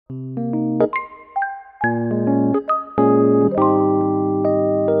Hello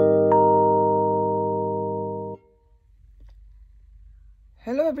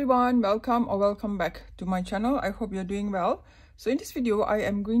everyone, welcome back to my channel. I hope you're doing well. So in this video, I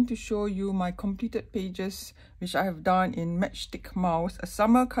am going to show you my completed pages which I have done in Matchstick Mouse, a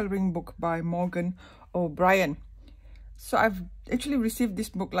summer coloring book by Morgan O'Brien. So I've actually received this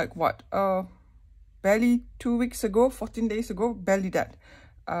book like what, barely 2 weeks ago, 14 days ago, barely that.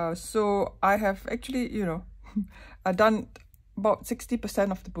 So I have actually, you know, done about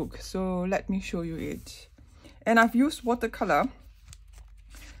 60% of the book. So let me show you it. And I've used watercolor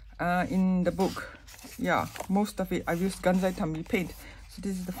in the book. Yeah, most of it I've used Ganzai Tambi paint. So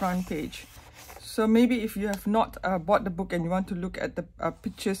this is the front page. So maybe if you have not bought the book and you want to look at the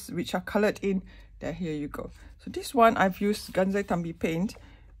pictures which are colored in, there, here you go. So this one I've used Ganzai Tambi paint,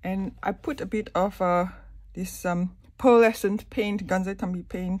 and I put a bit of this pearlescent paint, Ganzai Tambi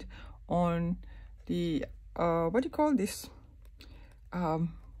paint, on the what do you call this,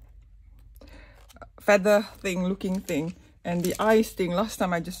 feather thing looking thing. And the eyes thing, last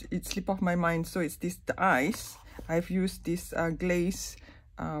time it slipped off my mind. So it's the eyes. I've used this glaze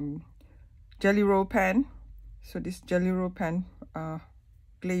jelly roll pen. So this jelly roll pen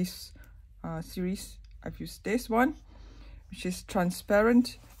glaze series, I've used this one, which is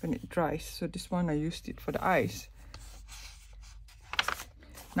transparent when it dries. So this one I used it for the eyes.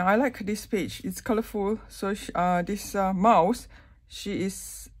 Now I like this page, it's colorful. So this mouse, she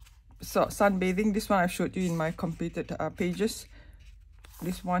is sunbathing. This one I showed you in my completed pages.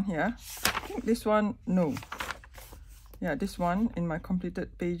 This one here, I think this one, no, yeah, this one in my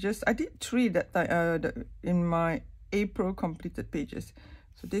completed pages. I did 3 that in my April completed pages.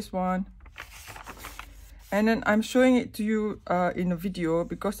 So this one, and then I'm showing it to you in a video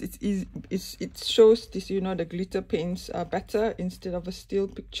because it's easy. It shows this, you know, the glitter paints better instead of a still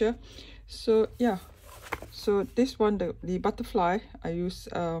picture. So yeah, so this one, the butterfly, I use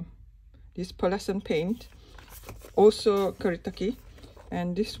this pearlescent paint, also Karitaki,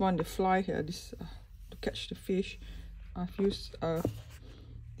 and this one, the fly here, this to catch the fish, I've used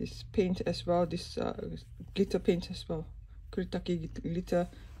this paint as well, this glitter paint as well, Karitaki glitter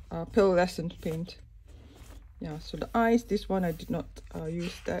pearlescent paint. Yeah, so the eyes, this one I did not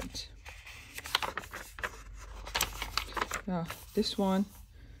use that. Yeah, this one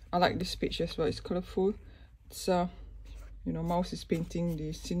I like this page as well, it's colorful. It's you know, mouse is painting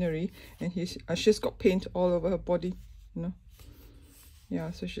the scenery, and she's got paint all over her body, you know.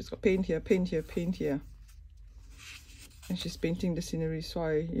 Yeah, so she's got paint here, paint here, paint here, and she's painting the scenery. So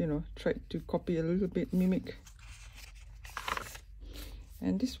I, you know, tried to copy a little bit, mimic.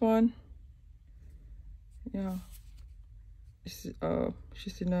 And this one, yeah,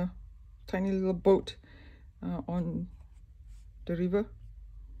 she's in a tiny little boat on the river.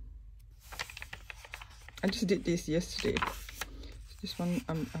 I just did this yesterday. This one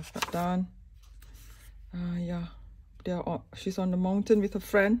I've got done. Yeah, she's on the mountain with a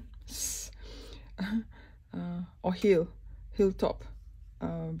friend, or hilltop,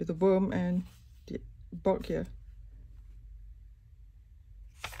 with the worm and the bug here.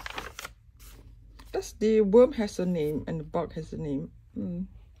 Does the worm has a name and the bug has a name?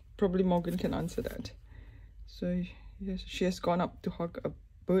 Probably Morgan can answer that. So yes, she has gone up to hug a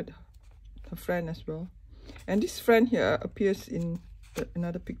bird, her friend as well. And this friend here appears in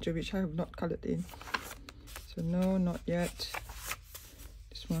another picture which I have not colored in. So no, not yet.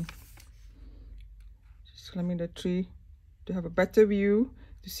 This one, she's climbing the tree to have a better view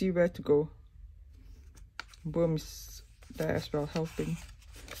to see where to go. Worm is there as well, helping.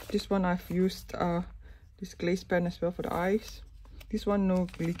 This one I've used this glaze pen as well for the eyes. This one no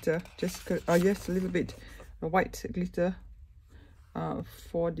glitter, just yes, a little bit white glitter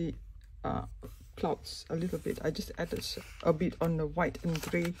for the clouds, a little bit. I just added a bit on the white and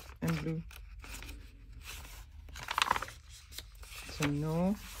grey and blue. So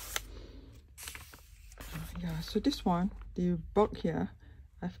no. Yeah, so this one, the bug here,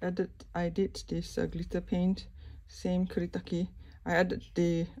 I did this glitter paint, same Karitaki.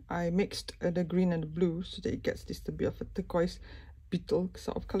 I mixed the green and the blue so that it gets this a bit of a turquoise beetle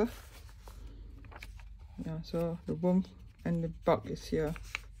sort of color. Yeah, so the worm and the bug is here.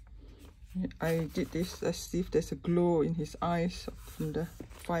 I did this as if there's a glow in his eyes from the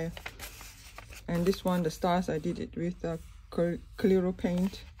fire. And this one, the stars, I did it with Clearo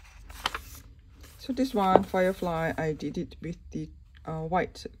paint. So this one, firefly, I did it with the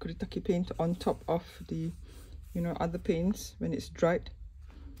white Karitaki paint on top of the, you know, other paints when it's dried.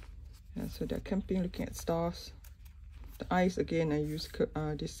 Yeah, so they're camping, looking at stars. The eyes, again, I use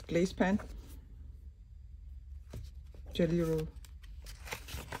this glaze pen, jelly roll.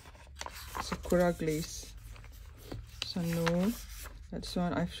 Sakura glaze. So no, that's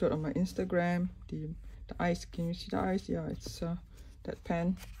one I've showed on my Instagram. The ice, can you see the ice? Yeah, it's that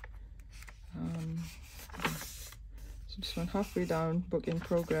pan. So this one halfway down, book in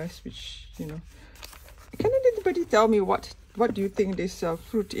progress, which, you know, can anybody tell me what do you think this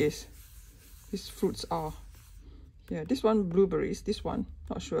fruit is? These fruits are. Yeah, this one blueberries, this one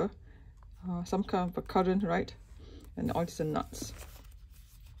not sure. Some kind of a currant, right? And all these are nuts.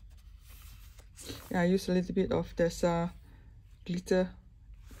 Yeah, I use a little bit of this glitter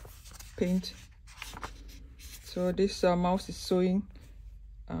paint. So this mouse is sowing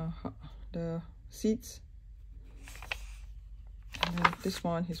the seeds, and then this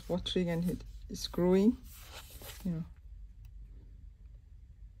one is watering and it is growing, you know.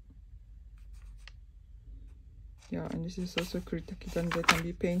 Yeah, and this is also Kuritake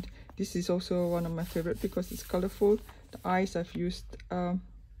Danzetami paint. This is also one of my favorite because it's colorful. The eyes I've used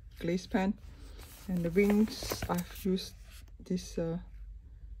glaze pen, and the wings I've used this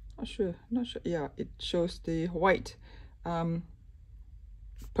not sure. Yeah, it shows the white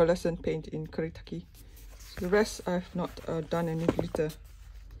pearlescent paint in Kuritake. So the rest I've not done any glitter,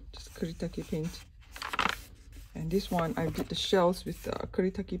 just Kuritake paint. And this one I did the shells with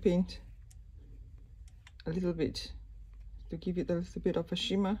Kuritake paint a little bit to give it a little bit of a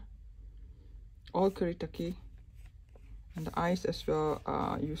shimmer. All Kuritake. And the eyes as well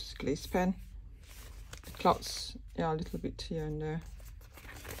use glaze pen. The clouds, yeah, a little bit here and there.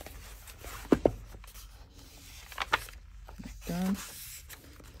 Not done.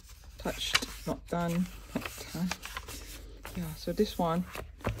 Touched, not done, not done. Yeah, so this one,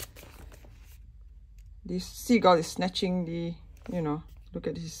 this seagull is snatching the, you know, look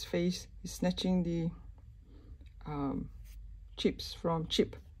at his face. He's snatching the chips from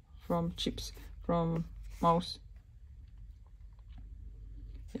mouse.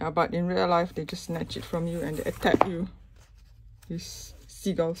 Yeah, but in real life they just snatch it from you and they attack you. These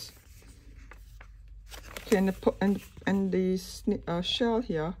seagulls. Okay, and the shell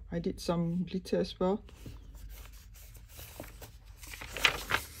here, I did some glitter as well.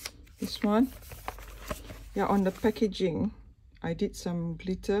 This one, yeah, on the packaging I did some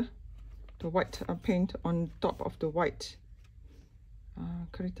glitter, the white paint on top of the white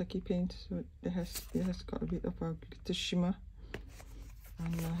Kuritake paint, so it has got a bit of a glitter shimmer.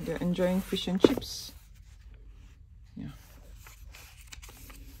 And they're enjoying fish and chips. Yeah.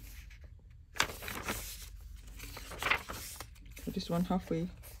 So this one halfway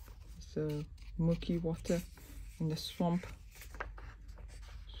is murky water in the swampy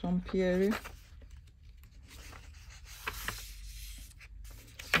area.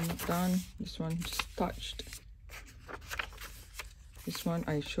 So not done. This one just touched. This one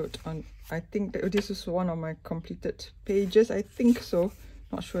I showed on, I think that this is one of my completed pages. I think so.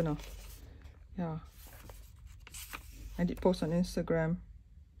 Not sure now. Yeah. I did post on Instagram.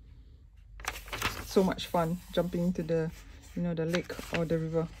 So much fun jumping into the, you know, the lake or the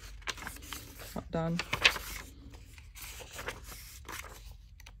river. Not done.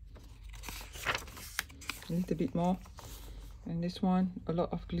 A little bit more. And this one, a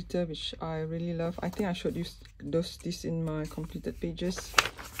lot of glitter, which I really love. I think I should use this in my completed pages.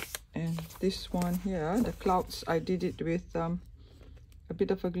 And this one here, the clouds, I did it with a bit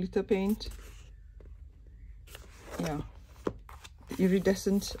of a glitter paint. Yeah, the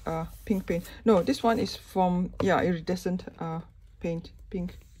iridescent pink paint. No, this one is from, yeah, iridescent paint,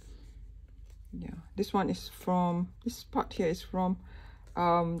 pink. Yeah, this one is from, this part here is from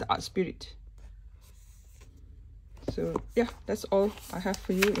the Art Spirit. So yeah, that's all I have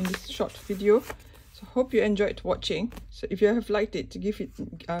for you in this short video. So hope you enjoyed watching. So if you have liked it,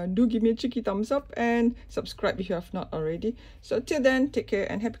 do give me a cheeky thumbs up and subscribe if you have not already. So till then, take care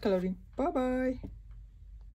and happy coloring. Bye bye.